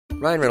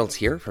Ryan Reynolds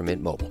here from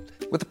Mint Mobile.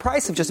 With the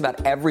price of just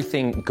about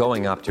everything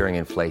going up during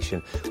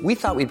inflation, we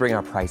thought we'd bring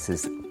our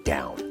prices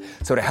down.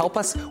 So to help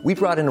us, we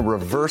brought in a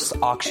reverse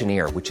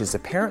auctioneer, which is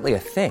apparently a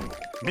thing.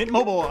 Mint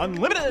Mobile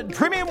Unlimited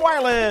Premium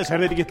Wireless. How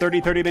to get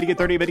 30, 30, bit to get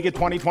 30, bit to get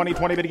 20, 20,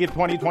 20, bit to get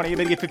 20, 20,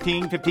 bit to get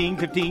 15, 15,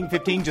 15,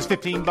 15, just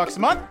 $15 a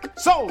month?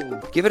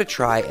 Sold! Give it a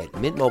try at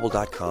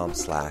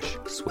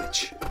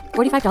mintmobile.com/switch.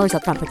 $45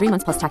 up front for 3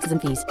 months plus taxes and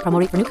fees. Promo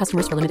rate for new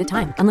customers for limited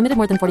time. Unlimited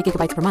more than 40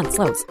 gigabytes per month.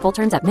 Slows full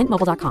terms at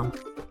mintmobile.com.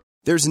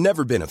 There's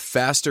never been a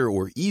faster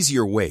or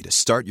easier way to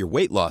start your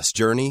weight loss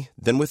journey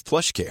than with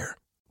PlushCare.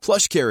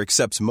 PlushCare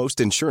accepts most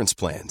insurance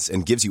plans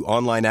and gives you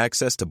online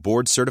access to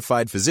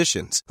board-certified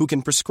physicians who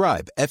can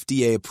prescribe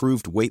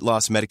FDA-approved weight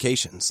loss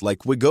medications like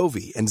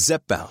Wegovy and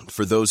Zepbound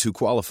for those who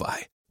qualify.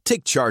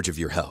 Take charge of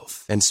your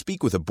health and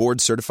speak with a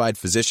board-certified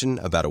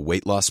physician about a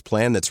weight loss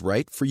plan that's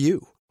right for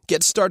you.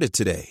 Get started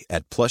today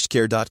at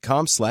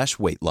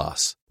plushcare.com/weight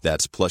loss.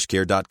 That's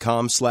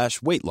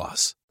plushcare.com/weight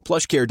loss.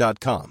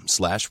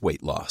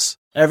 plushcare.com/weight loss.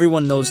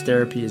 Everyone knows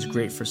therapy is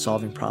great for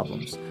solving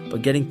problems,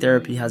 but getting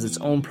therapy has its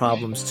own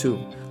problems too,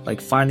 like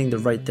finding the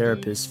right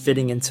therapist,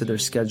 fitting into their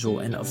schedule,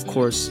 and of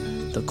course,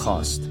 the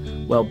cost.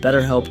 Well,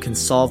 BetterHelp can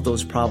solve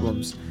those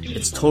problems.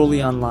 It's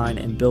totally online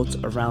and built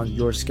around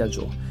your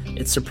schedule.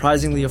 It's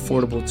surprisingly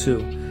affordable too.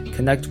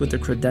 Connect with a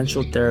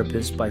credentialed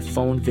therapist by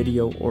phone,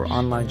 video, or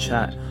online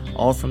chat,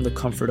 all from the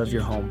comfort of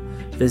your home.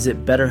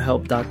 Visit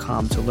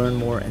BetterHelp.com to learn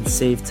more and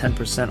save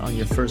 10% on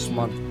your first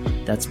month.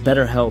 That's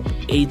BetterHelp,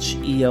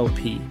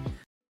 H-E-L-P.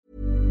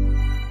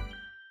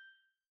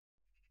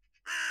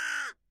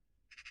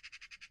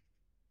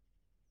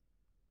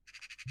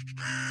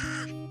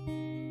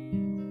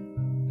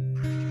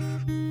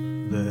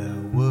 There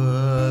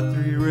were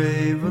 3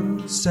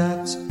 ravens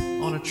sat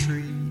on a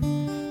tree.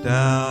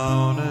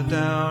 Down a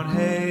down,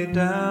 hey,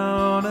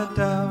 down a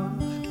down.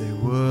 They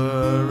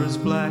were as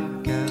black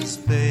as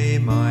they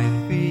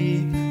might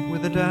be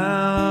with a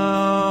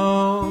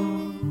down.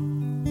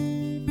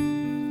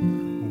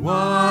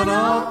 One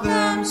of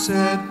them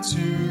said to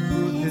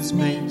his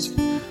mate,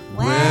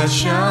 "Where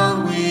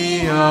shall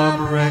we our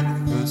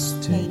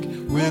breakfast take?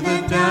 With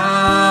a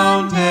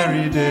down,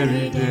 dairy,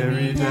 dairy,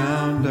 dairy,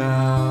 down,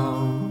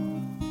 down."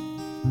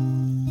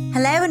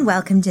 Hello and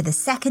welcome to the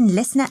second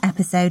listener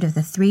episode of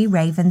the Three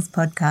Ravens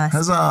podcast.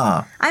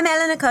 Huzzah! I'm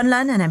Eleanor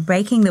Conlon and I'm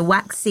breaking the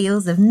wax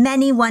seals of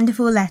many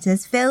wonderful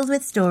letters filled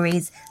with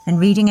stories, and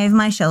reading over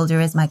my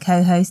shoulder is my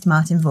co-host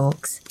Martin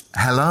Vaux.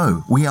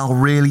 Hello. We are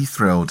really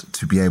thrilled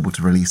to be able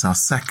to release our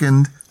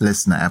second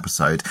listener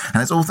episode,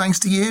 and it's all thanks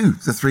to you,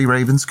 the Three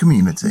Ravens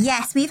community.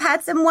 Yes, we've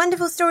had some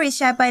wonderful stories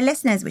shared by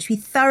listeners which we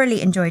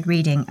thoroughly enjoyed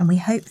reading, and we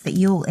hope that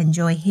you'll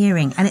enjoy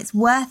hearing. And it's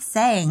worth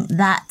saying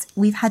that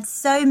we've had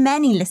so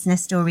many listener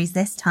stories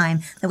this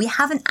time that we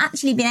haven't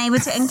actually been able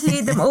to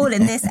include them all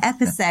in this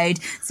episode,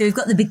 so we've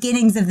got the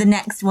beginnings of the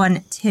next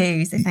one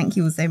too, so thank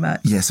you all so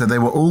much. Yeah, so they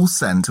were all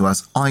sent to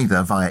us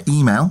either via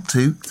email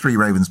to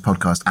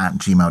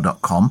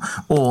threeravenspodcast@gmail.com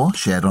or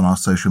shared on our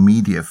social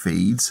media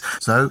feeds.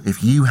 So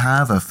if you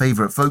have a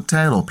favourite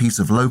folktale or piece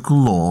of local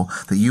lore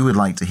that you would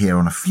like to hear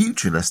on a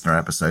future listener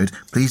episode,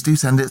 please do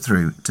send it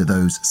through to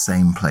those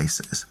same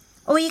places.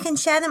 Or you can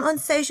share them on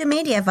social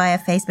media via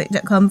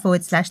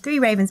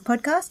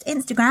facebook.com/3ravenspodcast,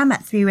 Instagram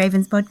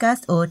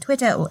 @3ravenspodcast, or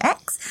Twitter or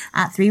X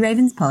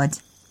 @3ravenspod.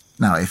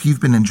 Now, if you've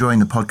been enjoying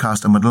the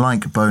podcast and would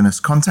like bonus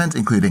content,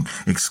 including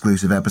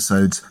exclusive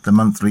episodes, the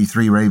monthly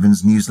Three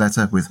Ravens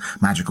newsletter with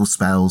magical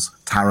spells,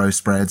 tarot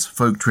spreads,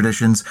 folk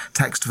traditions,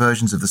 text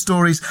versions of the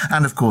stories,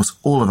 and of course,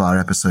 all of our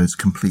episodes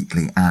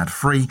completely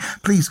ad-free,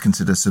 please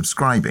consider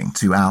subscribing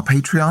to our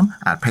Patreon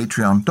at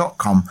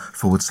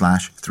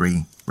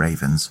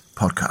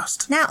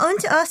patreon.com/3ravenspodcast. Now on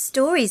to our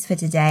stories for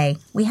today.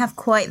 We have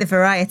quite the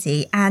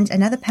variety and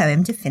another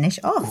poem to finish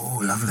off. Oh,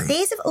 lovely.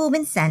 These have all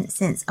been sent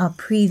since our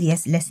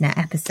previous listener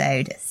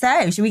episode.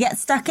 So, should we get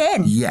stuck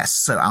in? Yes,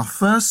 so our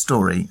first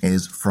story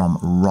is from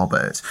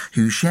Robert,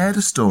 who shared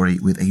a story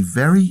with a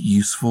very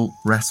useful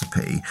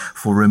recipe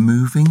for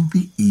removing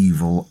the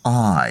evil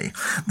eye.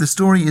 The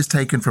story is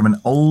taken from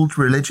an old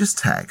religious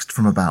text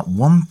from about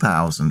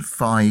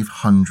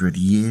 1,500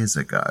 years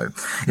ago.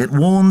 It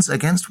warns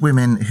against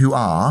women who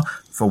are,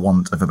 for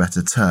want of a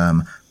better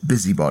term,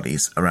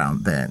 busybodies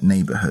around their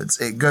neighbourhoods.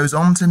 It goes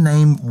on to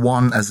name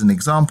one as an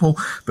example,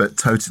 but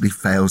totally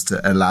fails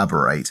to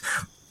elaborate.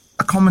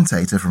 A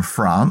commentator from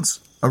France,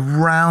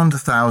 around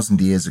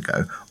 1,000 years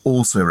ago,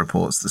 also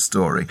reports the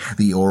story,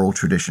 the oral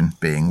tradition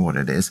being what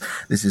it is.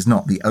 This is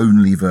not the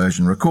only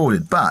version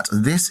recorded, but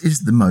this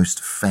is the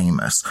most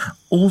famous.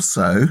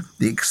 Also,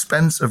 the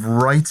expense of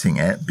writing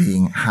it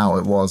being how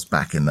it was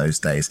back in those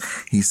days.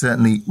 He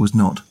certainly was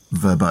not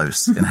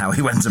verbose in how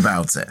he went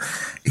about it.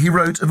 He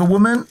wrote of a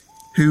woman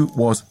who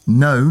was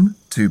known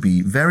to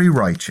be very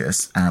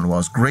righteous and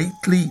was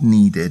greatly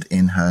needed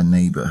in her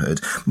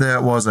neighborhood.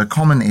 There was a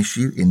common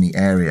issue in the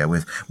area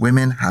with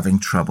women having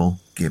trouble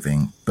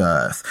giving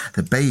birth.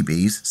 The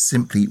babies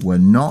simply were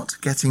not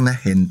getting the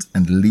hint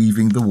and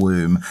leaving the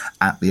womb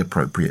at the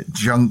appropriate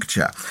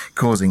juncture,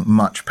 causing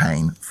much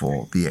pain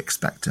for the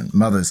expectant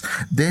mothers.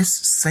 This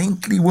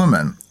saintly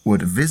woman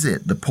would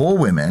visit the poor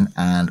women,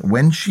 and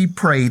when she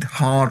prayed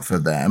hard for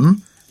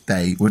them,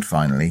 they would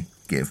finally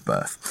give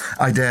birth.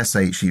 I dare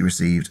say she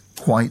received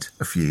quite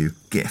a few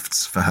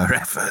gifts for her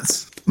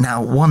efforts.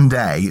 Now, one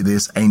day,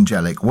 this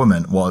angelic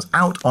woman was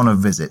out on a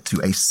visit to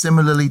a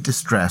similarly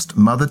distressed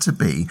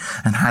mother-to-be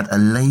and had a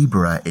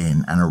labourer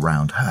in and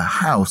around her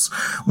house.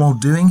 While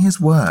doing his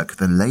work,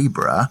 the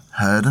labourer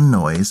heard a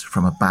noise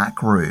from a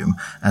back room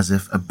as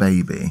if a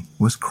baby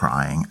was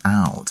crying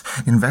out.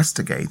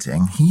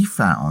 Investigating, he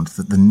found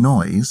that the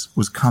noise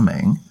was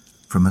coming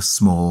from a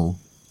small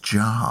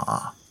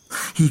jar.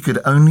 He could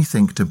only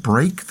think to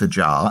break the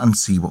jar and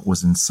see what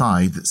was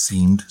inside that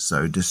seemed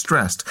so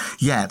distressed.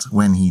 Yet,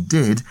 when he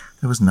did,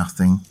 there was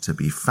nothing to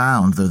be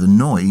found, though the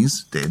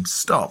noise did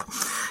stop.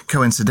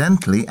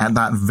 Coincidentally, at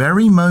that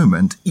very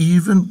moment,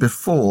 even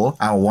before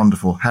our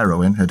wonderful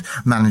heroine had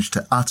managed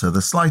to utter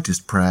the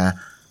slightest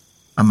prayer,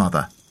 a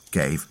mother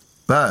gave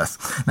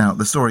birth. Now,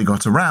 the story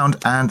got around,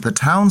 and the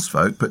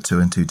townsfolk put two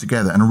and two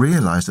together and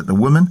realised that the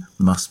woman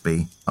must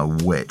be a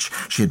witch.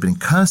 She had been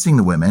cursing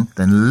the women,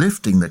 then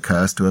lifting the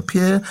curse to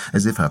appear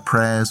as if her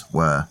prayers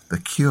were the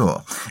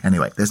cure.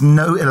 Anyway, there's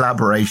no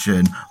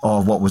elaboration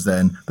of what was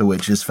then the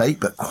witch's fate,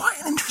 but quite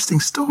an interesting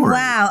story.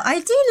 Wow,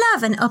 I do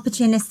love an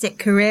opportunistic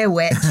career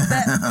witch,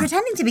 but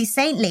pretending to be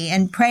saintly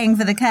and praying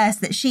for the curse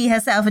that she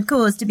herself had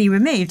caused to be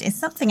removed is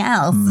something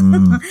else.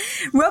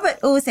 Robert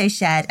also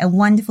shared a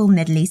wonderful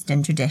Middle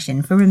Eastern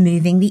tradition for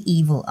removing the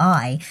evil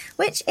eye,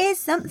 which is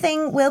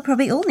something we'll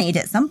probably all need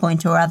at some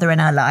point or other in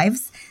our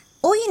lives.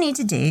 All you need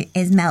to do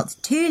is melt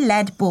 2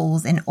 lead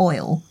balls in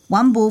oil,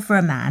 1 ball for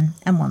a man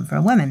and 1 for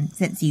a woman,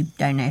 since you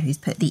don't know who's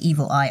put the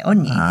evil eye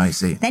on you. I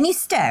see. Then you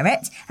stir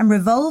it and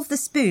revolve the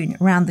spoon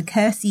around the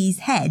cursee's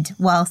head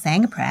while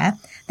saying a prayer,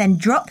 then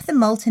drop the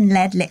molten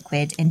lead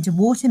liquid into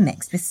water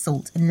mixed with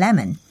salt and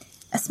lemon.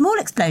 A small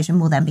explosion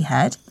will then be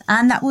heard,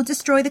 and that will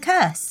destroy the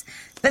curse.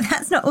 But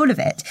that's not all of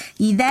it.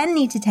 You then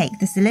need to take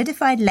the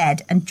solidified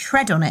lead and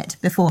tread on it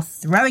before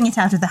throwing it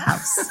out of the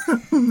house.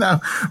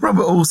 Now,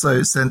 Robert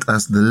also sent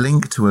us the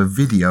link to a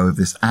video of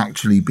this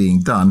actually being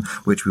done,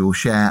 which we will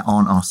share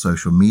on our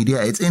social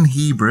media. It's in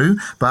Hebrew,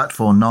 but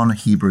for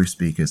non-Hebrew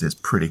speakers, it's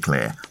pretty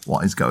clear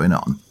what is going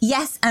on.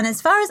 Yes, and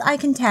as far as I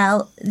can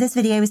tell, this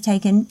video was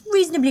taken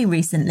reasonably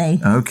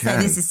recently. Okay. So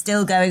this is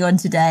still going on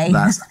today.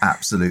 That's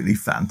absolutely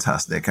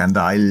fantastic, and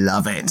I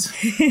love it.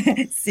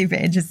 Super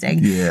interesting.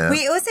 Yeah.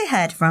 We also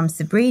heard from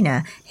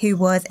Sabrina, who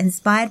was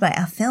inspired by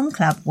our film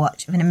club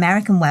watch of an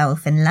American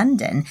werewolf in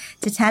London,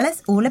 to tell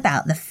us all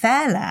about the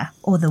Fairla,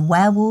 or the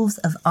werewolves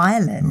of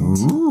Ireland.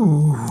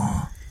 Ooh.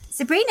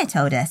 Sabrina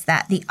told us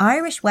that the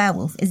Irish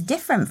werewolf is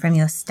different from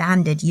your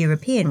standard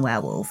European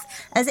werewolf,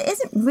 as it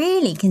isn't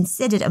really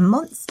considered a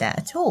monster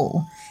at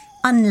all.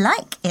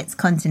 Unlike its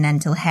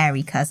continental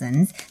hairy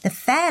cousins, the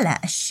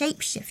Fairla are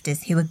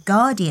shapeshifters who are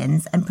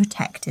guardians and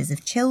protectors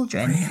of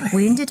children,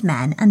 wounded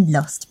men and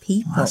lost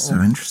people. That's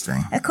so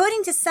interesting.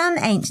 According to some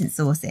ancient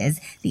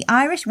sources, the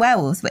Irish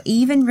werewolves were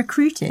even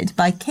recruited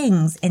by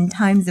kings in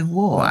times of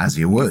war. Well, as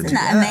you would. Isn't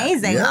that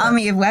amazing? Yeah.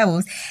 Army of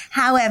werewolves.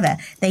 However,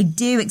 they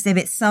do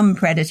exhibit some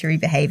predatory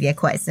behaviour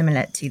quite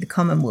similar to the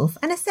common wolf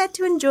and are said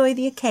to enjoy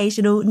the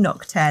occasional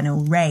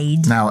nocturnal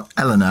raid. Now,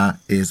 Eleanor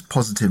is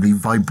positively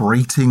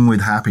vibrating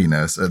with happiness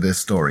at this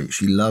story.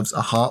 She loves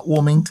a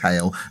heartwarming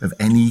tale of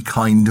any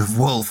kind of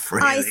wolf,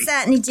 really. I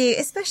certainly do,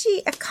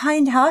 especially a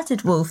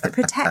kind-hearted wolf that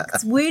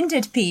protects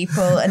wounded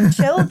people and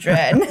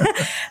children.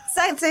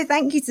 So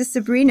thank you to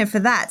Sabrina for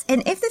that.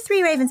 And if the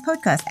Three Ravens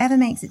podcast ever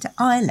makes it to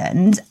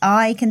Ireland,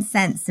 I can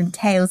sense some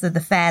tales of the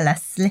Fairla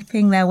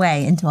slipping their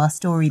way into our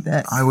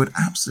storybooks. I would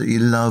absolutely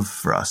love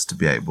for us to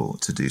be able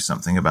to do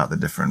something about the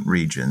different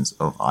regions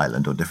of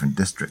Ireland or different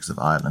districts of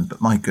Ireland. But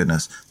my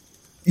goodness,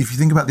 if you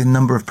think about the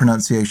number of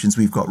pronunciations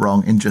we've got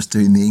wrong in just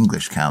doing the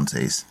English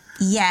counties.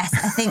 Yes,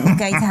 I think we're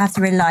going to have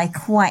to rely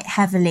quite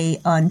heavily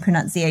on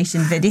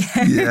pronunciation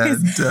videos. Yeah,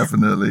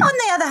 definitely. On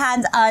the other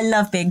hand, I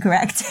love being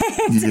corrected.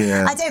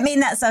 Yeah. I don't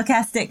mean that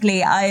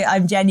sarcastically.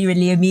 I'm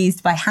genuinely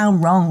amused by how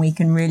wrong we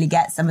can really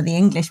get some of the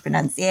English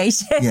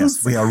pronunciations.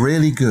 Yes, we are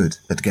really good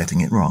at getting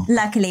it wrong.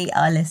 Luckily,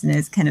 our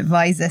listeners can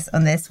advise us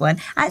on this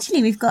one.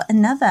 Actually, we've got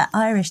another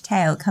Irish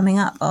tale coming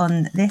up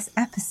on this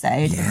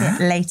episode a bit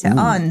later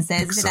on. So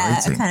it's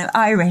been a kind of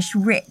Irish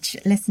rich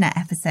listener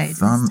episode this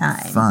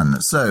time. Fun.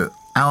 So,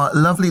 our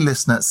lovely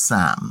listener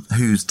Sam,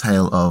 whose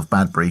tale of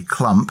Badbury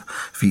Clump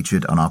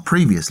featured on our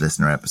previous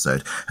listener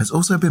episode, has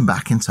also been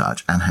back in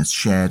touch and has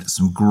shared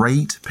some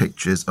great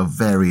pictures of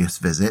various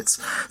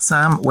visits.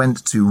 Sam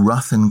went to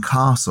Ruthin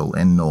Castle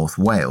in North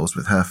Wales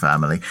with her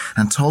family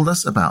and told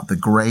us about the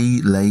grey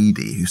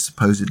lady who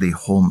supposedly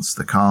haunts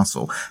the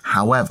castle.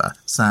 However,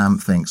 Sam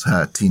thinks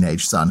her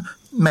teenage son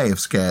may have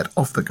scared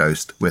off the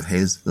ghost with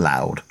his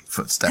loud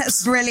footsteps.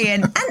 That's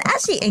brilliant. And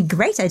actually a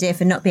great idea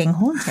for not being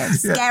haunted.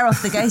 Scare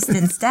off the ghost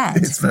instead.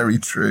 It's very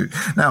true.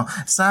 Now,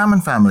 Sam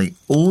and family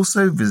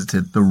also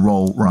visited the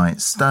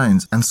Rollright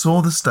Stones and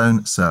saw the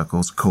stone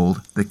circles called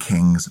the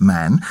King's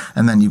Men.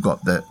 And then you've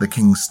got the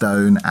King's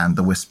Stone and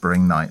the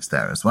Whispering Knights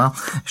there as well.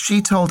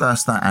 She told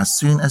us that as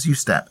soon as you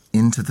step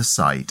into the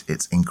site,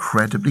 it's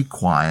incredibly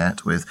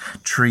quiet with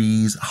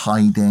trees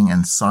hiding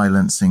and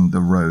silencing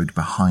the road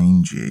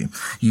behind you.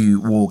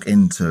 You walk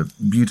into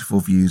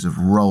beautiful views of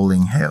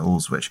rolling hills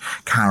which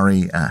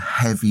carry a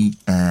heavy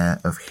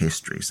air of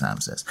history, Sam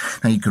says.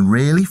 Now, you can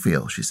really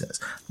feel, she says,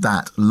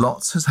 that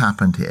lots has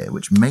happened here,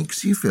 which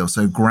makes you feel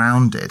so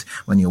grounded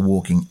when you're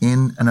walking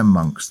in and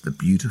amongst the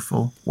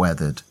beautiful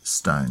weathered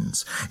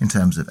stones. In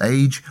terms of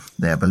age,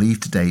 they are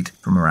believed to date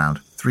from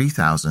around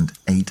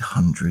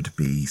 3,800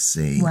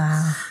 BC.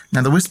 Wow.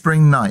 Now, the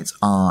Whispering Knights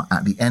are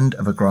at the end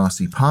of a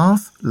grassy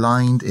path,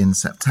 lined in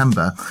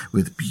September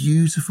with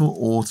beautiful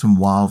autumn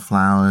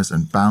wildflowers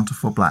and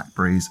bountiful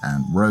blackberries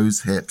and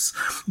rose hips.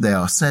 They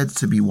are said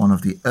to be one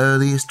of the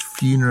earliest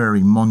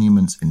funerary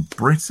monuments in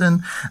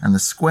Britain, and the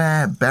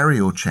square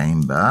burial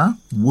chamber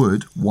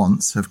would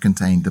once have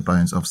contained the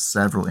bones of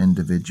several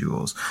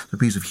individuals. The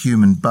piece of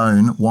human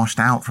bone washed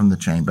out from the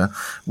chamber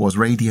was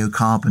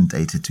radiocarbon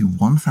dated to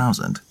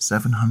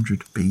 1,700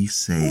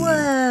 BC.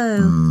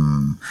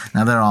 Whoa.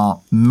 Now, there are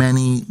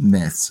many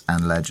myths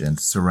and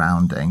legends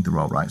surrounding the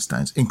Rollright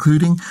Stones,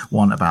 including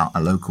one about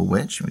a local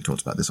witch, and we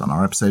talked about this on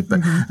our episode, but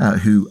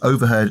who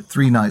overheard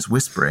 3 knights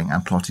whispering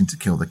and plotting to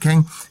kill the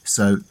king,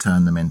 so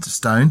turned them into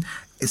stone.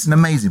 It's an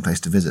amazing place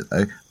to visit,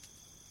 though.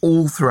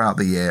 All throughout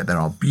the year, there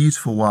are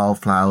beautiful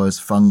wildflowers,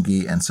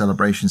 fungi, and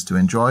celebrations to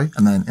enjoy.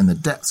 And then in the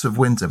depths of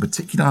winter,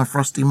 particularly on a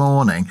frosty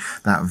morning,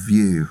 that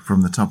view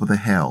from the top of the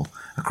hill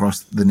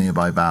across the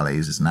nearby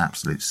valleys is an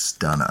absolute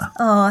stunner.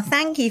 Oh,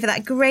 thank you for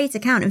that great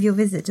account of your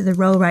visit to the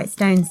Rollright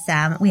Stones,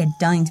 Sam. We are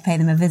dying to pay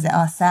them a visit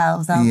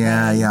ourselves, aren't we?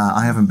 Yeah.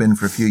 I haven't been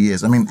for a few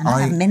years. I mean,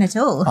 I haven't been at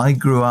all. I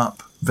grew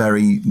up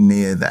very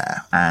near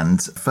there, and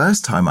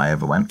first time I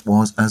ever went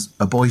was as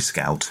a Boy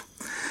Scout.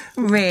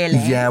 Really?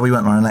 Yeah, we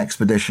went on an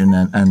expedition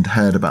and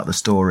heard about the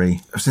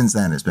story. Since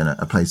then, it's been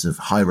a place of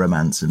high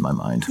romance in my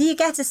mind. Do you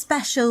get a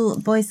special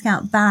Boy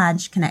Scout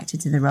badge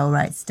connected to the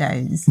Rollright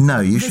Stones? No,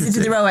 you should.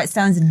 Visited the Rollright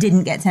Stones and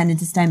didn't get turned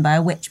into stone by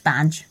a witch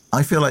badge.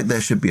 I feel like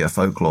there should be a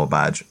folklore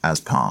badge as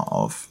part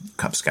of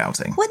Cub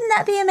Scouting. Wouldn't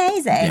that be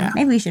amazing? Yeah.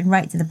 Maybe we should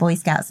write to the Boy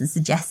Scouts and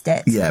suggest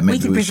it. Yeah, maybe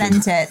we can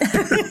present it.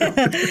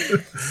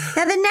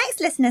 Now, the next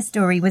listener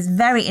story was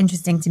very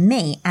interesting to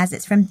me as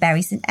it's from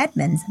Bury St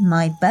Edmunds,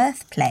 my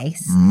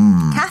birthplace.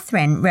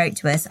 Catherine wrote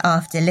to us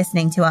after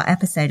listening to our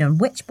episode on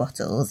witch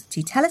bottles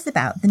to tell us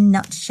about the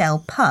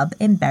Nutshell pub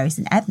in Bury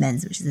St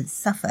Edmunds, which is in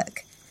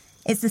Suffolk.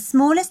 It's the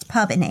smallest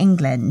pub in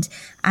England,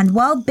 and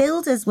while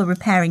builders were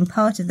repairing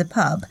part of the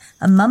pub,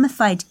 a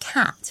mummified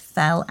cat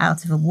fell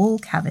out of a wall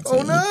cavity.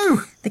 Oh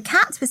no! The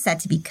cat was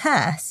said to be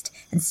cursed,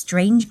 and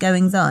strange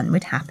goings-on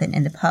would happen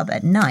in the pub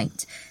at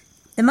night.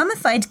 The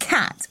mummified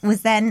cat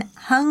was then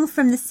hung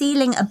from the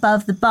ceiling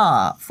above the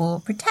bar for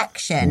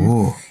protection.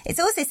 Ooh. It's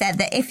also said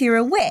that if you're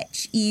a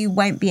witch, you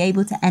won't be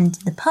able to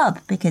enter the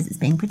pub because it's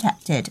being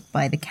protected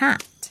by the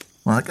cat.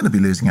 Well, they're going to be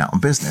losing out on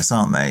business,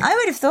 aren't they? I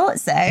would have thought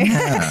so.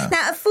 Yeah.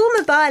 Now, a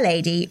former bar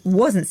lady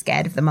wasn't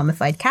scared of the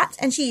mummified cat,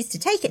 and she used to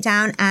take it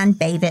down and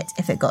bathe it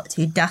if it got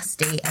too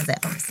dusty, as it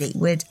obviously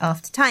would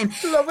after time.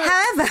 Love it.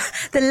 However,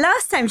 the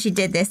last time she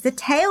did this, the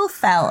tail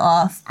fell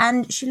off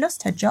and she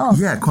lost her job.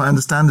 Yeah, quite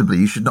understandably.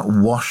 You should not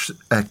wash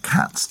a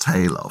cat's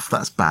tail off.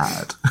 That's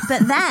bad.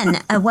 But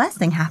then a worse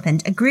thing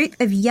happened. A group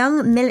of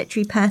young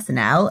military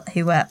personnel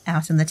who were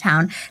out on the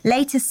town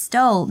later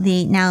stole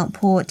the now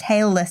poor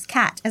tailless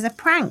cat as a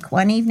prank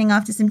one evening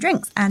after some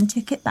drinks and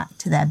took it back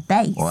to their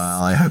base.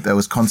 Well, I hope there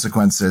was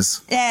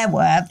consequences. There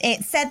were.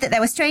 It said that there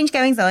were strange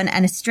goings-on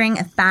and a string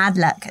of bad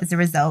luck as a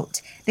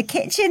result. The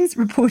kitchens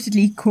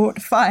reportedly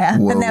caught fire,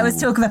 Whoa. and there was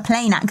talk of a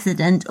plane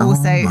accident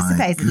also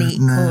supposedly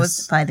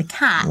caused by the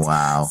cat.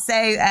 Wow. So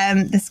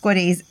the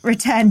squaddies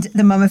returned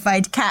the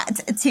mummified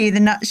cat to the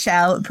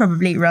Nutshell,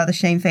 probably rather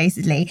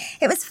shamefacedly.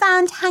 It was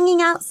found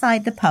hanging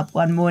outside the pub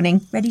one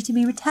morning, ready to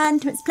be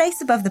returned to its place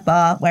above the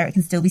bar, where it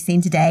can still be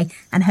seen today,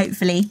 and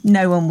hopefully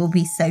no one will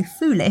be so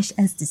foolish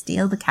as to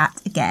steal the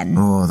cat again.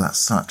 Oh, that's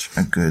such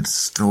a good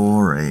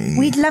story.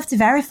 We'd love to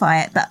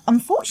verify it, but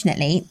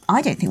unfortunately,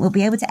 I don't think we'll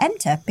be able to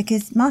enter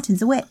because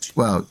Martin's a witch.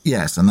 Well,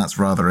 yes, and that's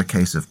rather a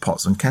case of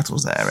pots and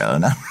kettles there,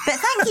 Eleanor. But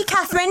thank you,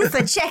 Catherine,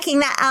 for checking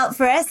that out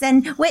for us.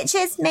 And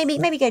witches,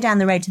 maybe go down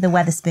the road to the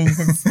Weatherspoons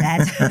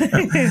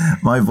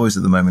instead. My voice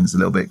at the moment is a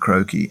little bit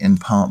croaky, in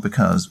part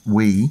because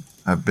we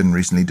have been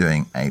recently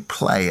doing a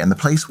play, and the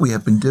place we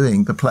have been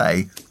doing the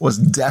play was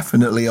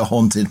definitely a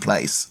haunted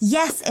place.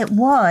 Yes, it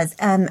was.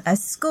 A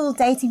school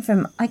dating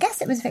from, I guess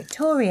it was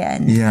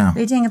Victorian. Yeah.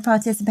 We were doing a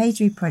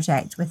participatory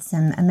project with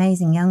some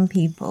amazing young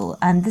people.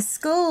 And the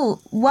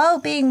school, while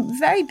being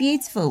very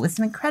beautiful with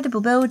some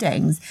incredible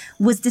buildings,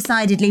 was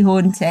decidedly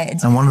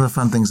haunted. And one of the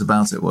fun things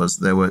about it was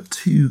there were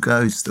 2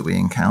 ghosts that we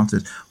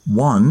encountered.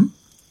 One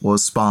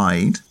was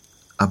spied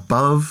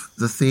above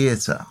the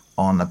theatre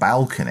on a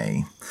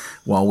balcony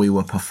while we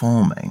were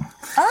performing.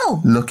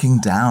 Oh. Looking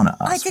down at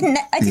us. I didn't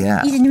you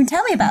didn't even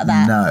tell me about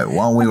that. No,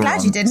 while we were glad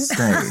on you didn't.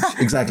 stage.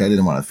 Exactly, I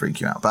didn't want to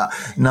freak you out. But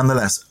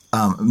nonetheless,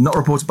 not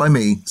reported by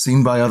me,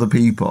 seen by other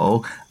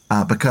people,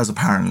 because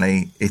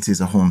apparently it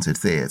is a haunted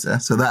theatre.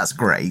 So that's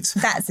great.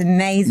 That's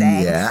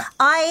amazing. Yeah.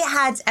 I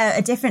had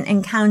a different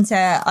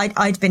encounter.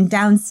 I'd been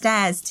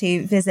downstairs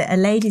to visit a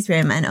ladies'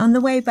 room, and on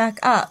the way back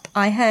up,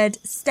 I heard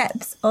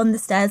steps on the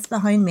stairs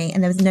behind me,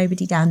 and there was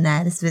nobody down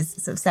there. This was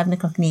sort of 7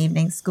 o'clock in the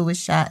evening. School was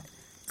shut.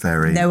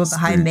 No one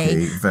behind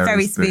me.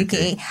 Very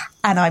spooky.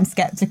 And I'm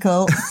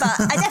sceptical. But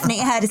I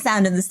definitely heard a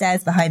sound on the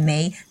stairs behind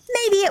me.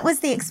 Maybe it was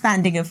the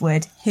expanding of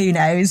wood. Who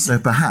knows? So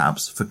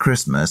perhaps for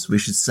Christmas, we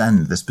should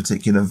send this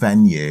particular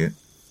venue,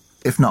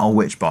 if not a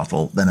witch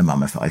bottle, then a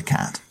mummified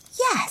cat.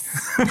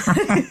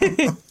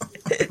 Yes.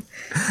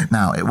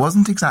 Now, it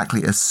wasn't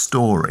exactly a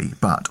story,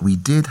 but we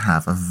did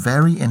have a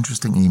very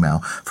interesting email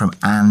from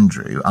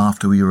Andrew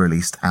after we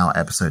released our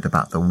episode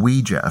about the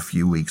Ouija a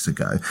few weeks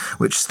ago,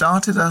 which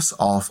started us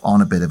off on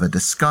a bit of a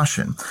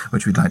discussion,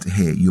 which we'd like to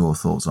hear your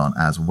thoughts on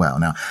as well.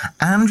 Now,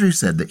 Andrew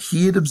said that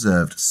he had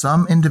observed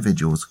some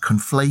individuals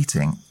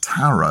conflating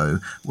tarot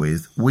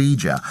with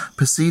Ouija,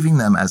 perceiving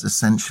them as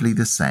essentially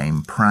the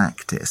same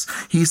practice.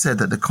 He said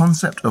that the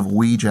concept of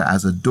Ouija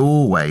as a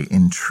doorway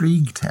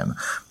intrigued him,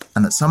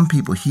 and that some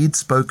people he'd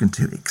spoken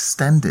to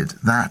extended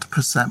that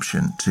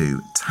perception to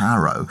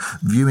tarot,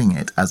 viewing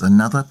it as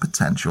another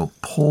potential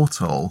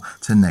portal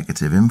to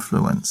negative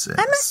influences.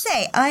 I must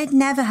say, I'd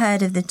never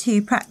heard of the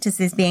two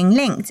practices being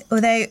linked,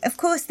 although, of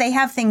course, they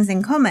have things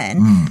in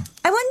common.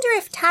 I wonder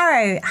if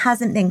tarot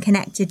hasn't been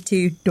connected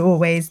to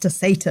doorways to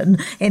Satan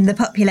in the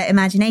popular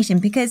imagination,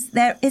 because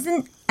there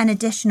isn't an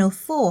additional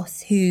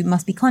force who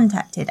must be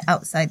contacted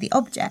outside the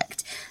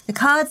object. The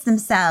cards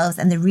themselves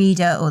and the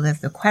reader, or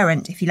the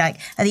querent, if you like,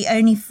 are the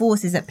only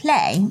forces at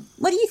play.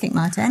 What do you think,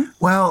 Martin?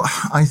 Well,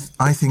 I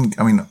think,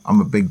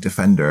 I'm a big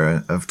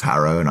defender of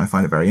tarot and I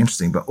find it very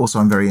interesting, but also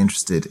I'm very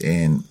interested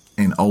in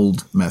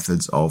old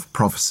methods of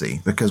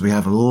prophecy, because we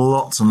have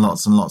lots and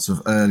lots and lots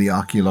of early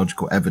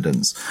archaeological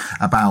evidence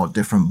about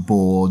different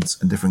boards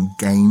and different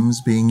games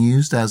being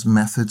used as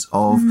methods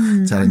of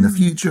telling the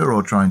future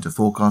or trying to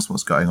forecast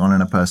what's going on in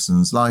a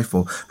person's life,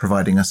 or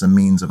providing us a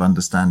means of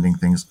understanding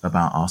things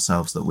about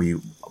ourselves that we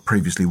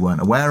previously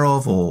weren't aware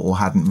of or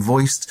hadn't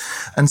voiced.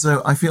 And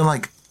so I feel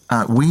like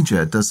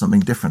Ouija does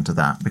something different to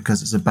that,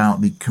 because it's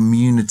about the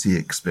community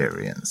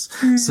experience.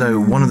 So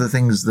one of the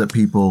things that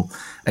people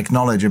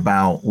acknowledge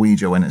about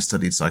Ouija when it's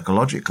studied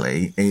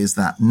psychologically is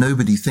that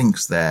nobody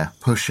thinks they're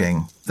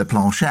pushing the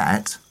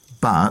planchette,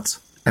 but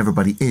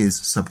everybody is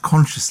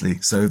subconsciously,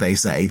 so they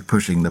say,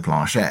 pushing the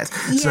planchette.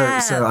 Yeah.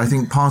 So I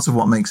think part of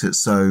what makes it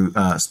so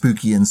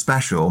spooky and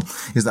special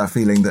is that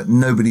feeling that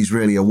nobody's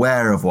really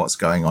aware of what's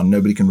going on.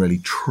 Nobody can really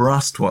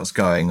trust what's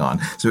going on.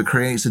 So it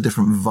creates a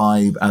different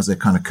vibe as a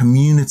kind of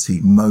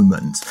community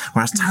moment.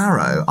 Whereas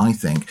tarot, I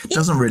think,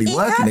 doesn't really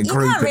work in a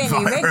group environment. You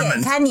can't really rig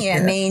it, can you? Yeah.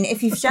 I mean,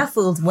 if you've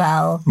shuffled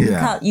well,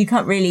 you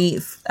can't really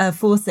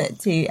force it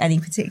to any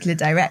particular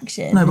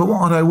direction. No, but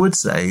what I would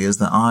say is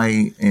that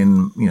I,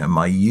 in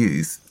my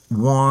youth,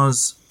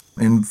 was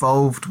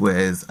involved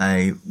with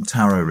a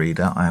tarot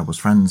reader. I was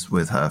friends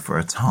with her for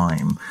a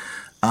time,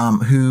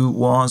 who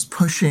was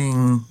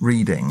pushing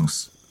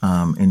readings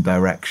in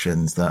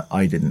directions that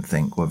I didn't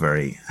think were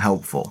very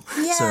helpful.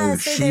 Yeah, so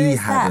she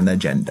had an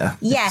agenda.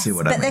 Yes, see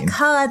what but I mean. the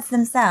cards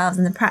themselves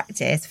and the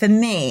practice, for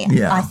me,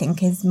 I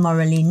think is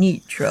morally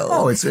neutral.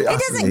 Oh, it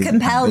doesn't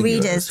compel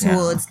readers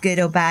towards good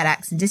or bad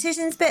acts and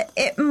decisions, but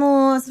it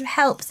more sort of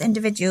helps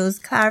individuals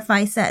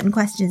clarify certain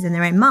questions in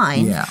their own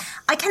mind. Yeah.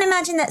 I can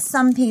imagine that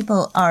some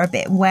people are a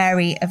bit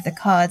wary of the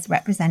cards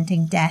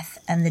representing death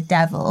and the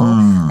devil.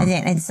 I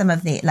think in some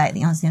of the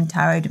Ancien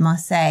Tarot de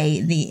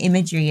Marseille, the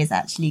imagery is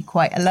actually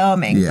quite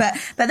alarming. Yeah.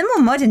 But the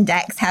more modern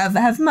decks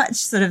have much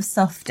sort of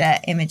softer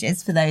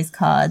images for those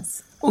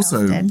cards.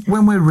 Also, often.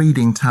 when we're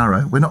reading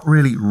tarot, we're not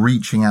really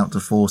reaching out to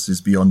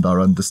forces beyond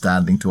our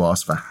understanding to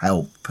ask for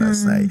help, per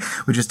se.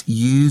 We're just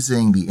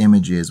using the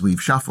images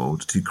we've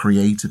shuffled to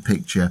create a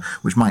picture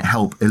which might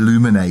help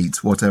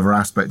illuminate whatever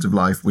aspect of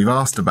life we've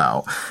asked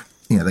about.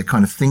 They're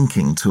kind of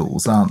thinking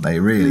tools, aren't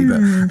they, really?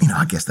 But,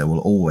 I guess there will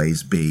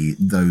always be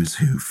those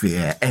who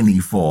fear any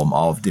form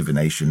of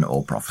divination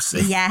or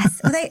prophecy.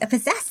 Yes, although a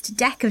possessed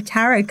deck of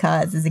tarot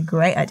cards is a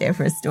great idea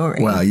for a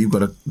story. Well, you've got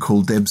to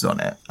call dibs on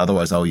it,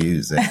 otherwise I'll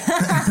use it.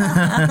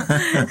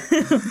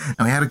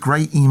 And we had a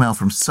great email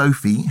from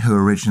Sophie, who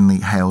originally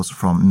hails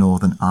from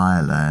Northern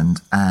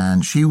Ireland,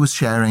 and she was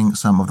sharing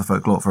some of the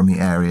folklore from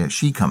the area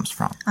she comes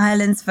from.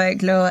 Ireland's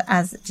folklore,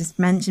 as just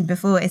mentioned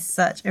before, is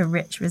such a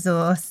rich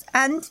resource,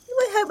 and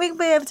we hope we'll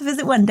be able to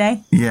visit one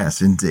day.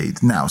 Yes,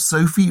 indeed. Now,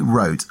 Sophie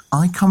wrote,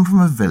 I come from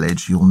a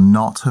village you'll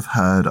not have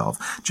heard of,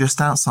 just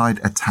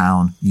outside a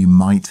town you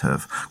might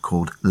have,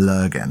 called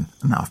Lurgan.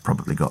 Now, I've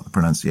probably got the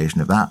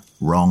pronunciation of that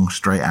wrong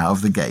straight out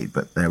of the gate,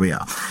 but there we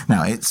are.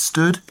 Now, it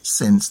stood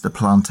since the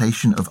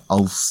plantation of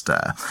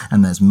Ulster,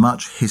 and there's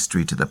much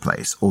history to the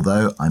place,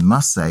 although I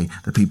must say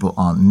the people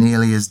aren't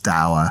nearly as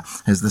dour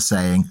as the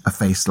saying, a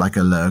face like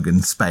a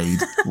Lurgan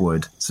spade,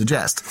 would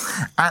suggest.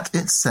 At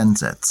its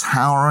centre,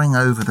 towering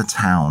over the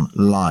town,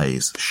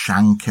 lies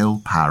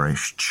Shankill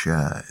Parish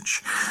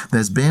Church.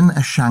 There's been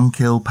a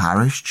Shankill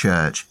Parish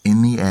Church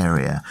in the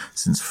area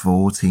since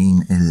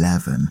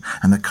 1411,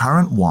 and the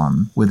current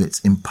one, with its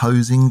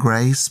imposing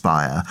grey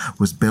spire,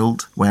 was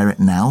built where it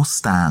now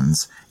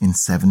stands in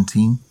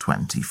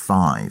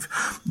 1725.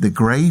 The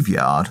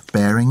graveyard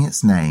bearing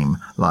its name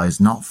lies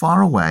not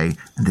far away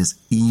and is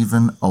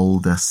even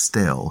older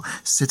still,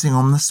 sitting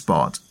on the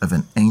spot of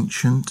an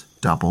ancient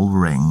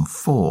double-ring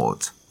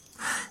fort.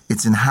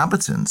 Its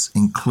inhabitants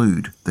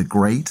include the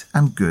great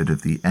and good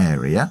of the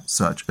area,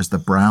 such as the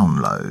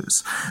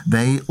Brownlows.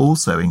 They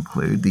also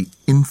include the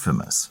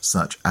infamous,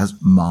 such as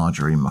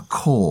Marjorie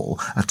McCall,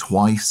 a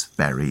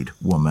twice-buried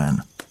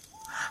woman.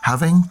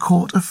 Having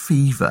caught a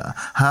fever,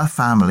 her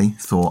family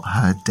thought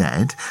her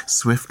dead,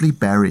 swiftly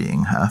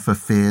burying her for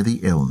fear the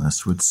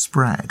illness would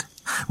spread.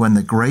 When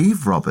the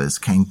grave robbers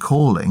came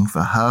calling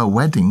for her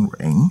wedding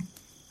ring,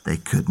 they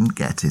couldn't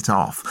get it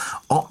off,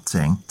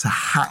 opting to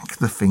hack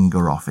the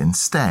finger off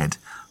instead.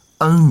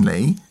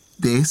 Only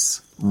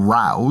this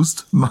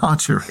roused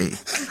Marjorie.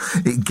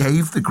 It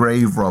gave the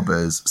grave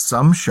robbers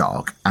some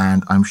shock,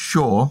 and I'm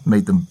sure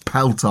made them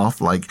pelt off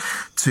like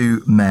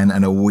two men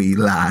and a wee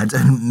lad,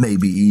 and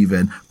maybe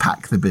even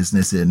pack the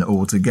business in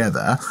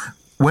altogether.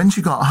 When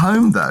she got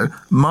home, though,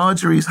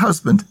 Marjorie's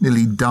husband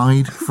nearly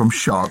died from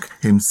shock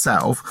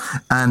himself,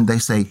 and they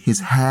say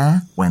his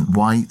hair went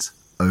white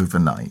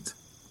overnight.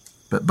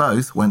 But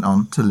both went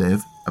on to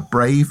live a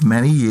brave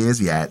many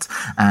years yet,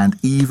 and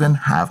even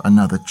have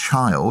another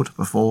child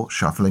before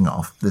shuffling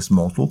off this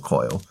mortal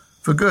coil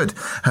for good.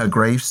 Her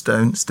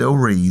gravestone still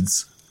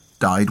reads,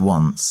 died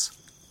once,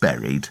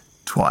 buried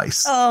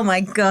twice. Oh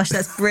my gosh,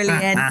 that's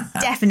brilliant.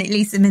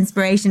 Definitely some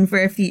inspiration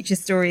for a future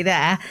story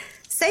there.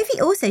 Sophie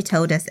also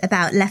told us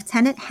about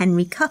Lieutenant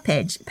Henry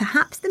Cuppage,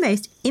 perhaps the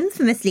most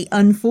infamously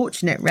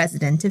unfortunate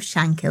resident of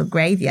Shankill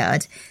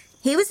Graveyard.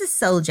 He was a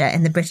soldier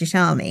in the British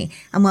Army,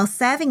 and while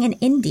serving in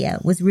India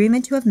was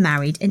rumoured to have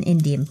married an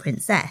Indian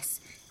princess.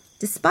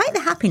 Despite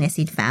the happiness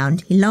he'd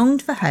found, he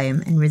longed for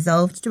home and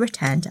resolved to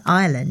return to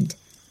Ireland.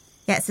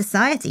 Yet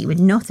society would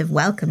not have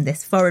welcomed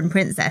this foreign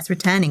princess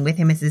returning with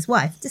him as his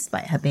wife,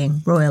 despite her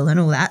being royal and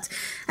all that,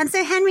 and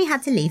so Henry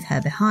had to leave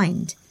her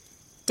behind.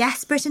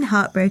 Desperate and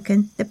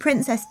heartbroken, the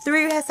princess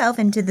threw herself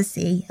into the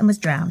sea and was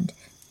drowned,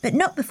 but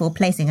not before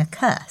placing a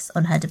curse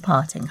on her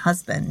departing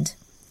husband.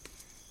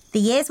 The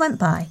years went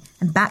by,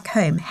 and back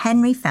home,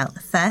 Henry felt the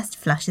first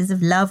flushes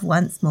of love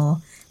once more,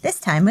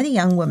 this time with a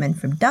young woman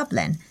from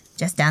Dublin,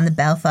 just down the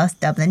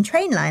Belfast-Dublin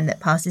train line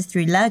that passes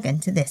through Lurgan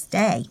to this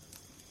day.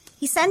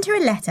 He sent her a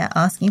letter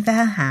asking for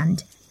her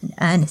hand, and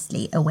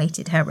earnestly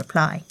awaited her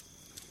reply.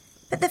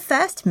 But the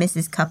first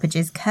Mrs.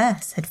 Cuppage's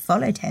curse had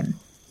followed him,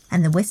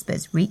 and the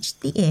whispers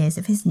reached the ears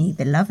of his new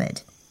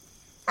beloved.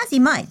 As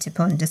you might,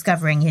 upon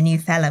discovering your new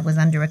fella was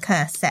under a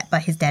curse set by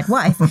his dead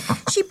wife,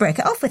 she broke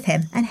it off with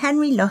him, and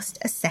Henry lost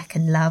a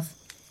second love.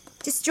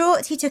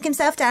 Distraught, he took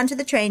himself down to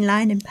the train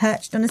line and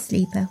perched on a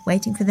sleeper,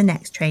 waiting for the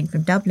next train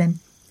from Dublin.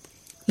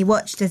 He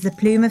watched as the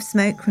plume of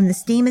smoke from the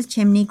steamer's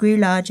chimney grew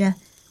larger,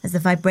 as the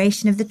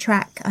vibration of the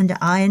track under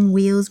iron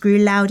wheels grew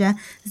louder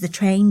as the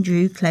train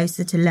drew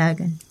closer to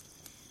Lurgan.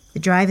 The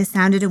driver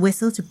sounded a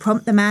whistle to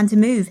prompt the man to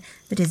move,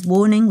 but his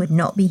warning would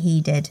not be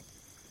heeded.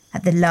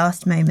 At the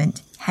last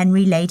moment,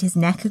 Henry laid his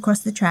neck across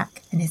the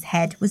track and his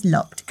head was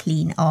lopped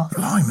clean off.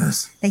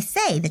 Blimers. They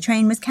say the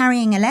train was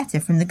carrying a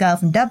letter from the girl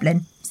from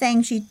Dublin,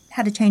 saying she'd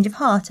had a change of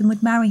heart and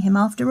would marry him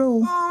after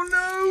all. Oh,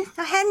 no.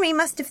 Now, Henry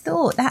must have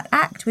thought that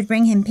act would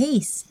bring him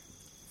peace.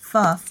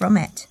 Far from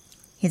it.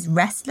 His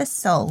restless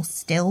soul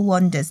still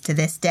wanders to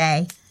this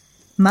day.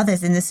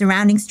 Mothers in the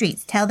surrounding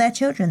streets tell their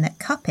children that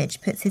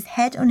Cuppage puts his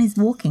head on his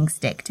walking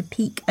stick to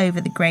peek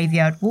over the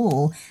graveyard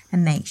wall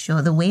and make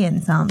sure the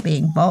weans aren't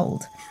being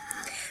bold.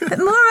 But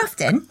more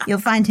often, you'll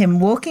find him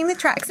walking the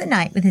tracks at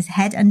night with his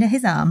head under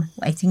his arm,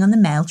 waiting on the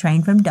mail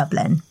train from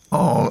Dublin.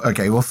 Oh,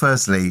 okay. Well,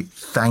 firstly,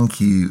 thank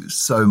you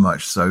so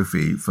much,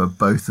 Sophie, for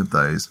both of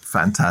those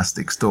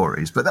fantastic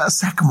stories. But that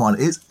second one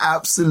is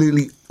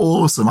absolutely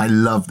awesome. I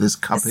love this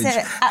Cuppage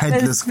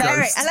headless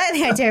ghost. I like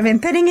the idea of him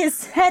putting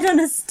his head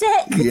on a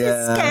stick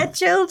to scare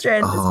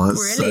children. Oh,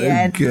 it's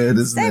brilliant. So good,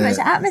 isn't it? So much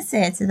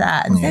atmosphere to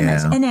that, and so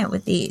much in it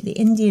with the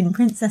Indian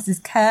princess's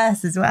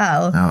curse as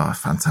well. Oh,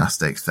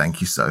 fantastic.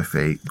 Thank you,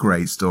 Sophie.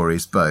 Great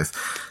stories, both.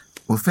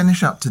 We'll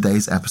finish up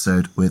today's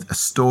episode with a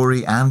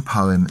story and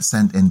poem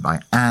sent in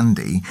by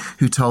Andy,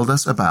 who told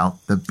us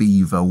about the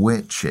Belvoir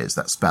witches.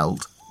 That's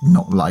spelled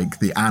not like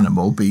the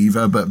animal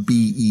beaver, but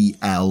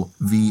Belvoir.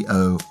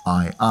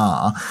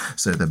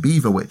 So the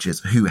Belvoir witches,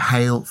 who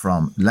hail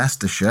from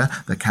Leicestershire,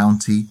 the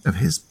county of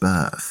his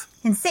birth.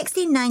 In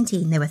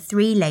 1619, there were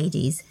three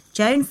ladies,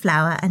 Joan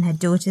Flower and her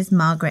daughters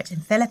Margaret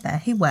and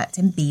Philippa, who worked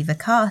in Belvoir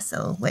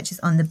Castle, which is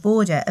on the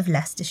border of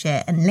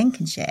Leicestershire and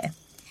Lincolnshire.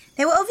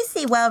 They were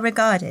obviously well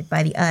regarded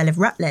by the Earl of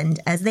Rutland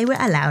as they were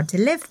allowed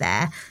to live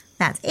there.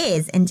 That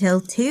is, until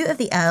 2 of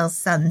the Earl's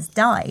sons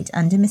died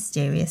under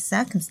mysterious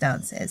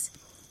circumstances.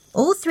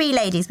 All 3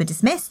 ladies were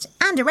dismissed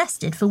and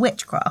arrested for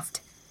witchcraft.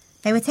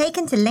 They were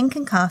taken to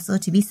Lincoln Castle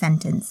to be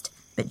sentenced,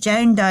 but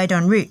Joan died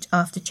en route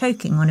after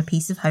choking on a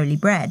piece of holy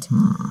bread.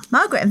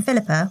 Margaret and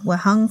Philippa were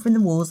hung from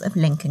the walls of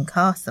Lincoln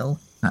Castle.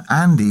 Now,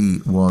 Andy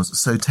was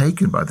so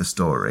taken by the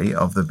story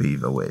of the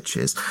Belvoir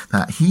witches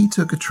that he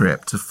took a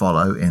trip to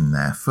follow in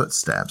their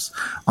footsteps.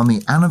 On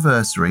the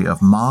anniversary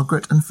of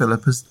Margaret and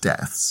Philippa's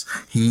deaths,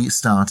 he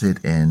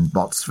started in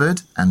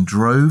Botsford and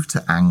drove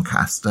to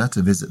Ancaster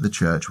to visit the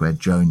church where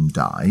Joan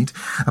died.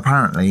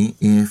 Apparently,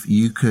 if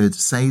you could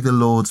say the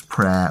Lord's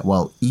Prayer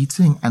while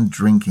eating and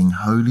drinking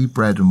holy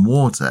bread and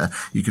water,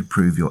 you could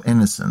prove your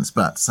innocence.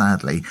 But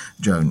sadly,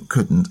 Joan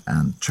couldn't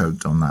and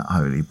choked on that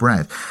holy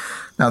bread.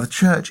 Now, the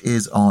church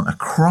is on a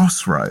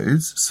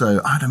crossroads,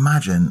 so I'd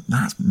imagine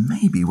that's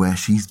maybe where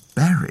she's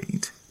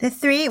buried. The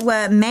 3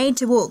 were made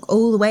to walk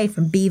all the way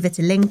from Belvoir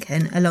to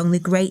Lincoln along the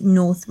Great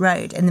North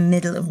Road in the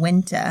middle of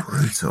winter.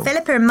 Brutal.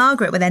 Philippa and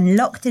Margaret were then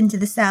locked into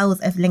the cells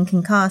of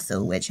Lincoln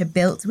Castle, which are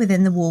built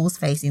within the walls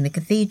facing the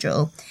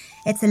cathedral.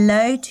 It's a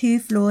low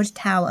 2-floored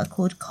tower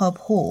called Cobb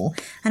Hall,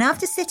 and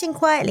after sitting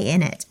quietly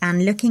in it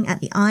and looking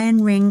at the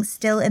iron ring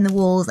still in the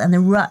walls and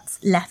the ruts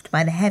left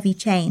by the heavy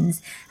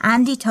chains,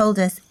 Andy told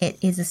us it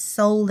is a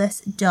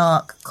soulless,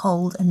 dark,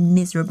 cold and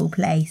miserable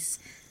place.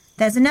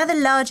 There's another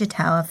larger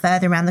tower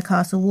further around the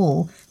castle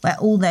wall where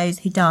all those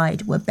who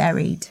died were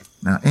buried.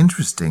 Now,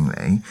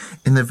 interestingly,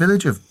 in the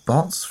village of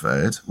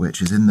Botsford,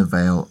 which is in the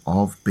Vale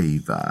of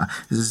Belvoir,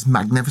 is this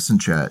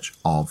magnificent church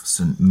of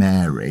St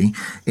Mary.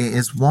 It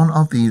is one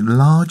of the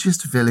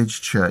largest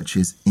village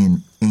churches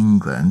in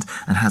England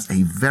and has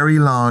a very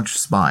large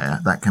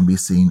spire that can be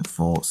seen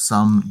for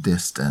some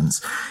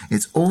distance.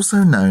 It's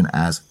also known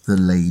as the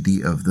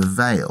Lady of the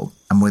Vale,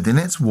 and within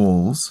its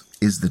walls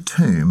is the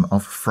tomb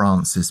of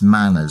Francis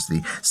Manners, the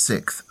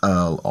 6th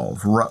Earl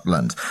of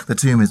Rutland. The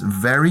tomb is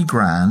very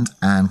grand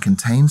and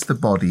contains the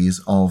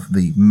bodies of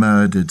the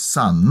murdered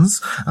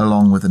sons,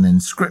 along with an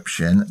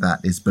inscription that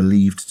is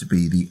believed to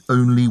be the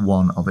only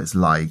one of its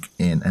like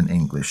in an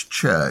English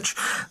church.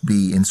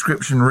 The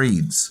inscription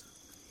reads,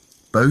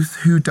 "Both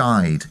who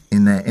died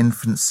in their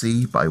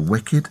infancy by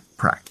wicked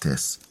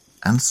practice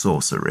and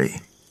sorcery."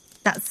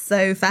 That's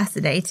so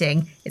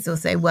fascinating. It's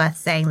also worth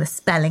saying the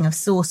spelling of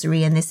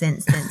sorcery in this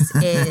instance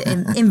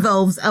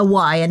involves a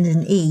Y and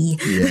an E.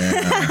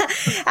 Yeah.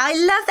 I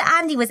love that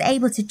Andy was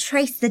able to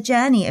trace the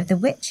journey of the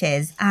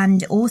witches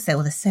and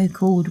also the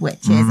so-called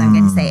witches, I'm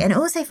going to say, and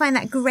also find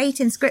that great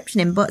inscription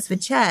in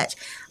Botsford Church.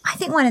 I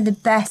think one of the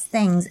best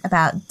things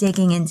about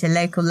digging into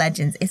local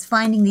legends is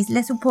finding these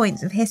little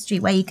points of history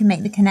where you can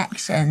make the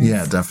connections.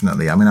 Yeah,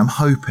 definitely. I mean, I'm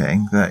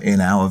hoping that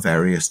in our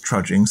various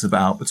trudgings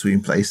about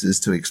between places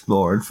to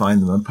explore and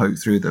find them and poke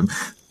through them,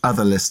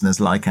 other listeners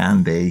like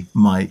Andy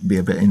might be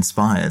a bit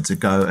inspired to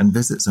go and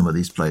visit some of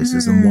these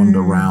places and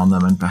wander around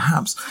them and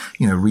perhaps,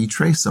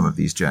 retrace some of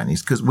these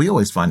journeys, because we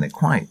always find it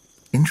quite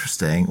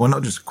interesting. Well,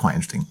 not just quite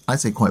interesting,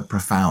 I'd say quite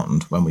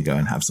profound when we go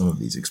and have some of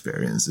these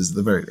experiences at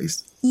the very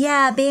least.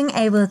 Yeah, being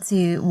able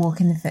to walk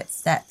in the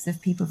footsteps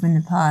of people from the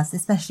past,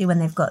 especially when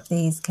they've got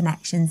these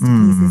connections to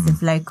pieces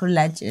of local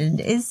legend,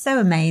 is so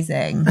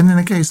amazing. And in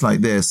a case like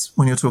this,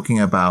 when you're talking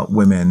about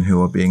women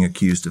who are being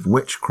accused of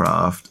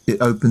witchcraft, it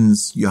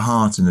opens your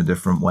heart in a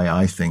different way,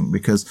 I think,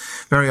 because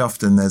very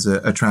often there's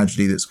a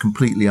tragedy that's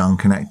completely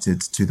unconnected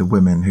to the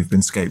women who've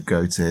been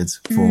scapegoated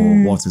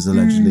for what has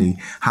allegedly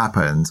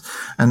happened.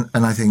 And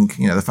I think,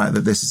 the fact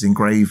that this is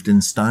engraved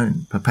in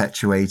stone,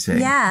 perpetuating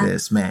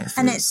this myth.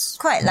 And it's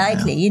quite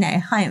likely,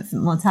 high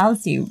infant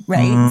mortality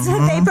rates.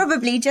 They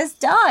probably just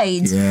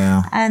died.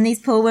 Yeah. And these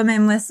poor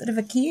women were sort of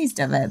accused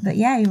of it. But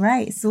yeah, you're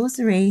right.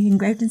 Sorcery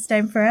engraved in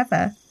stone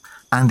forever.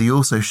 And he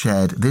also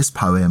shared this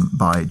poem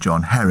by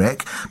John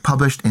Herrick,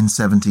 published in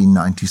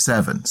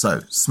 1797.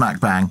 So,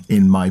 smack bang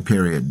in my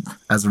period.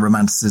 As a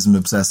romanticism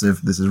obsessive,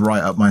 this is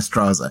right up my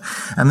Strasser.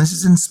 And this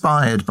is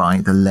inspired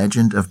by the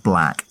legend of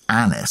Black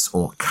Annis,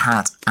 or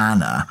Cat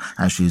Anna,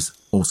 as she's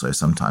also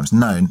sometimes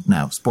known.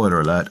 Now,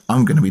 spoiler alert,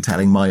 I'm going to be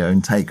telling my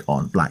own take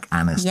on Black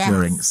Annis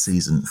during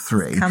season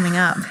 3. Coming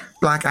up.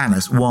 Black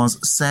Annis was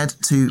said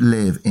to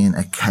live in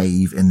a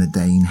cave in the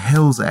Dane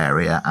Hills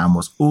area and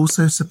was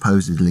also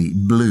supposedly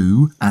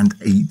blue and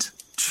ate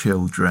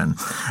children.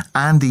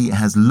 Andy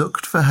has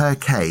looked for her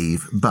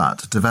cave,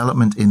 but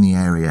development in the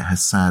area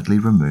has sadly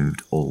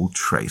removed all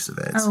trace of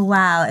it. Oh,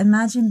 wow.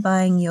 Imagine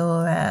buying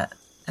your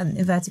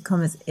inverted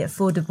commas,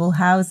 affordable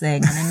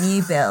housing and a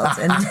new build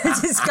and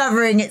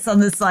discovering it's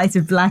on the site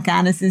of Black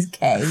Annis's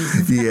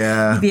cave.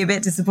 Yeah. You'd be a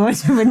bit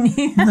disappointed, wouldn't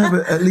you? No,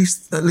 but at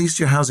least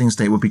your housing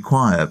estate would be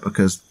quiet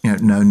because,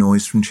 no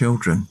noise from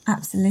children.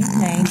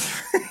 Absolutely.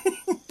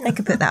 They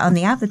could put that on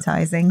the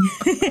advertising.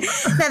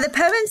 Now, the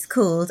poem's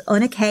called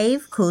On a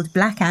Cave Called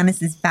Black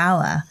Annis's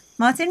Bower.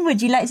 Martin,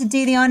 would you like to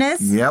do the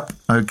honours? Yep.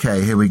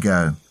 Okay, here we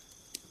go.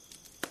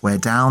 Where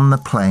down the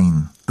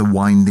plain the the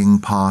winding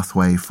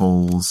pathway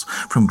falls,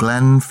 from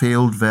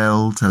Glenfield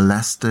Vale to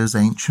Leicester's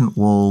ancient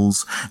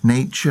walls,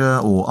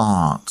 nature or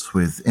art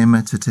with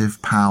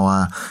imitative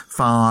power,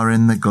 far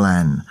in the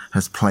glen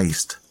has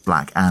placed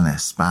Black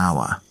Annis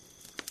bower.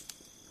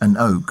 An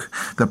oak,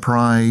 the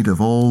pride of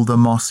all the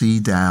mossy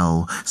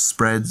dell,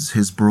 spreads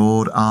his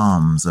broad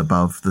arms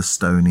above the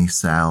stony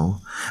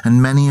cell,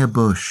 and many a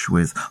bush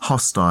with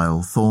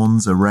hostile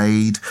thorns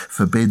arrayed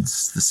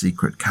forbids the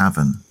secret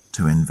cavern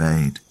to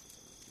invade.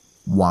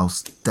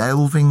 Whilst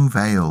delving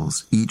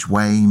vales each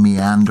way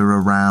meander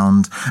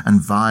around,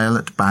 and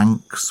violet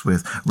banks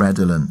with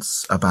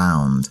redolence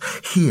abound,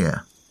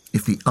 here,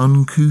 if the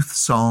uncouth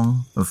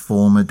song of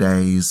former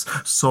days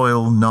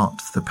soil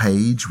not the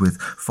page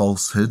with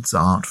falsehood's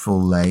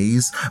artful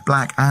lays,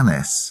 Black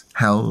Annis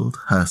held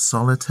her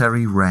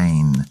solitary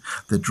reign,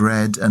 the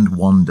dread and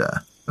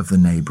wonder of the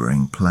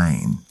neighbouring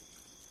plain.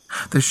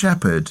 The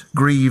shepherd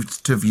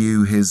grieved to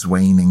view his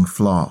waning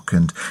flock,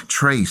 and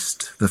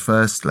traced the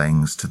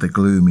firstlings to the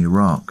gloomy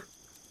rock.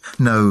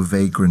 No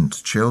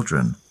vagrant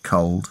children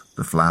culled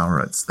the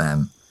flowerets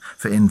then,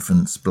 for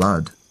infants'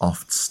 blood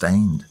oft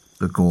stained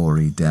the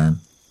gory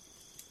den.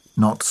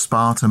 Not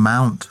Sparta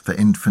Mount for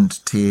infant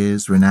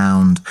tears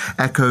renowned,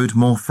 echoed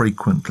more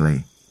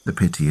frequently the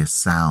piteous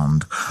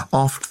sound.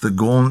 Oft the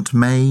gaunt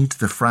maid,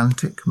 the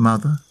frantic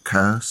mother,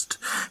 cursed,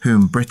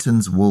 whom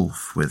Britain's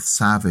wolf with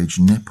savage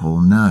nipple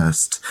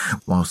nursed,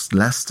 whilst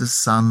Leicester's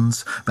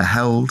sons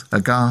beheld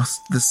aghast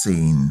the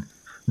scene,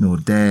 nor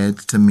dared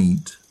to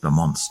meet the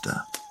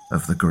monster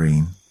of the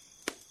green.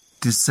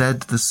 'Tis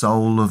said the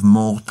soul of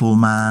mortal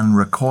man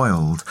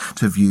recoiled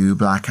to view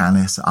Black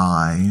Annis'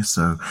 eye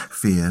so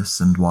fierce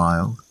and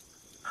wild.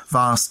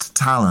 Vast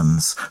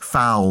talons,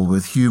 foul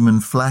with human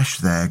flesh,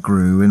 there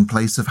grew in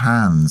place of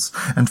hands,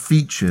 and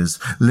features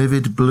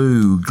livid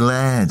blue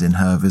glared in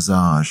her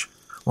visage,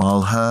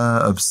 while her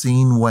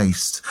obscene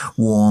waist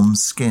warm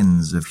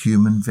skins of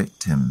human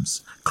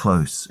victims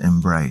close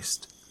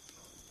embraced.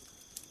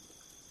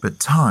 But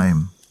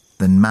time,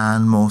 than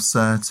man more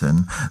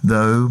certain,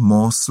 though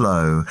more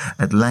slow,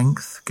 at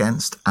length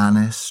 'gainst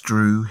Annis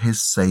drew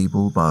his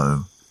sable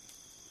bow.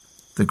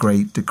 The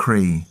great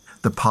decree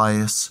the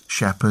pious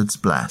shepherds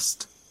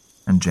blessed,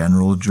 and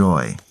general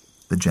joy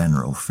the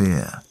general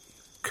fear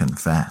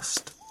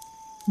confessed.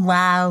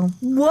 Wow,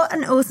 what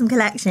an awesome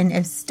collection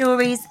of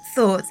stories,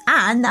 thoughts,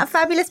 and that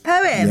fabulous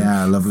poem.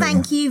 Yeah, lovely.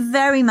 Thank you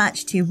very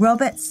much to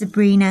Robert,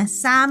 Sabrina,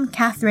 Sam,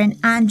 Catherine,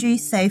 Andrew,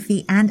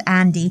 Sophie, and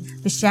Andy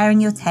for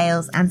sharing your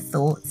tales and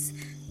thoughts.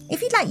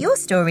 If you'd like your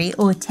story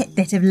or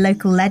tidbit of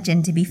local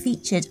legend to be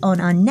featured on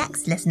our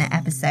next listener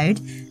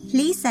episode,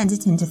 please send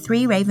it into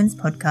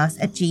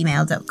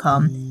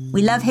 3ravenspodcast@gmail.com.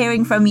 We love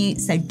hearing from you,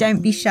 so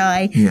don't be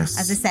shy. Yes.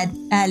 As I said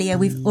earlier,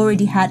 we've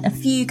already had a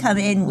few come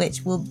in,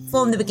 which will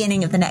form the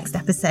beginning of the next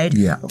episode.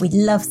 Yeah. But we'd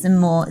love some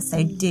more,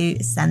 so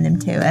do send them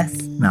to us.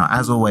 Now,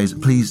 as always,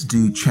 please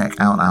do check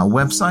out our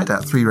website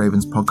at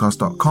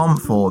 3ravenspodcast.com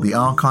for the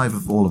archive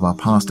of all of our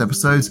past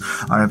episodes,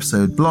 our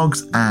episode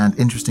blogs, and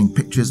interesting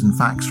pictures and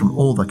facts from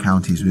all the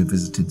counties we've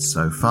visited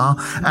so far,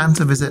 and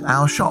to visit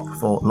our shop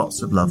for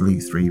lots of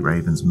lovely Three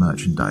Ravens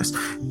merchandise,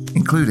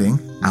 including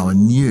our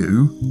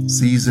new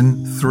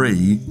Season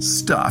 3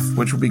 stuff,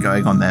 which will be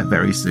going on there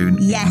very soon.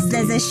 Yes,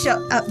 there's a shop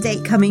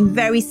update coming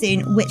very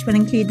soon, which will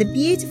include the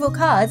beautiful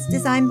cards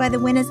designed by the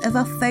winners of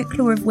our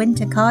Folklore of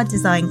Winter card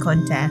design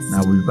contest.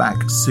 Now, we'll be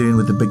back soon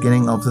with the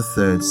beginning of the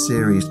third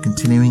series,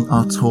 continuing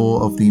our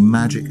tour of the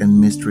magic and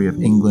mystery of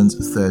England's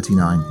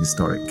 39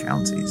 historic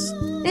counties.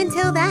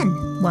 Until then,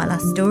 while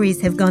our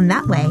stories have gone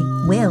that way,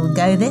 we'll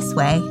go this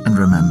way. And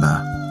remember,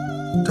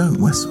 don't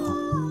whistle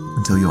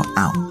until you're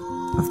out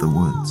of the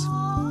woods.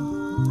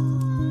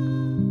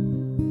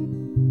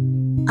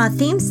 Our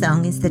theme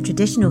song is the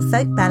traditional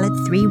folk ballad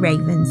Three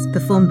Ravens,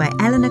 performed by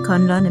Eleanor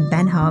Conlon and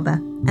Ben Harbour,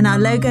 and our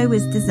logo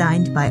was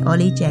designed by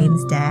Ollie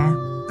James Dare.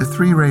 The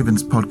Three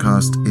Ravens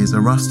podcast is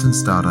a Rust and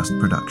Stardust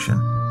production,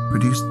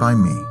 produced by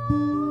me,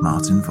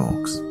 Martin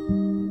Vaux.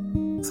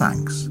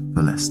 Thanks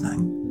for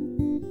listening.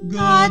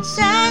 God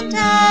sent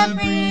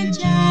every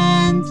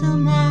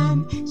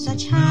gentleman,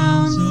 such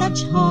hounds,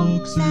 such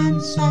hawks,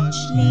 and such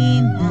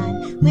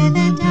leman, with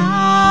a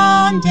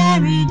down,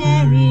 derry,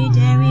 derry,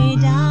 derry,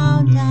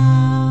 down,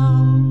 down.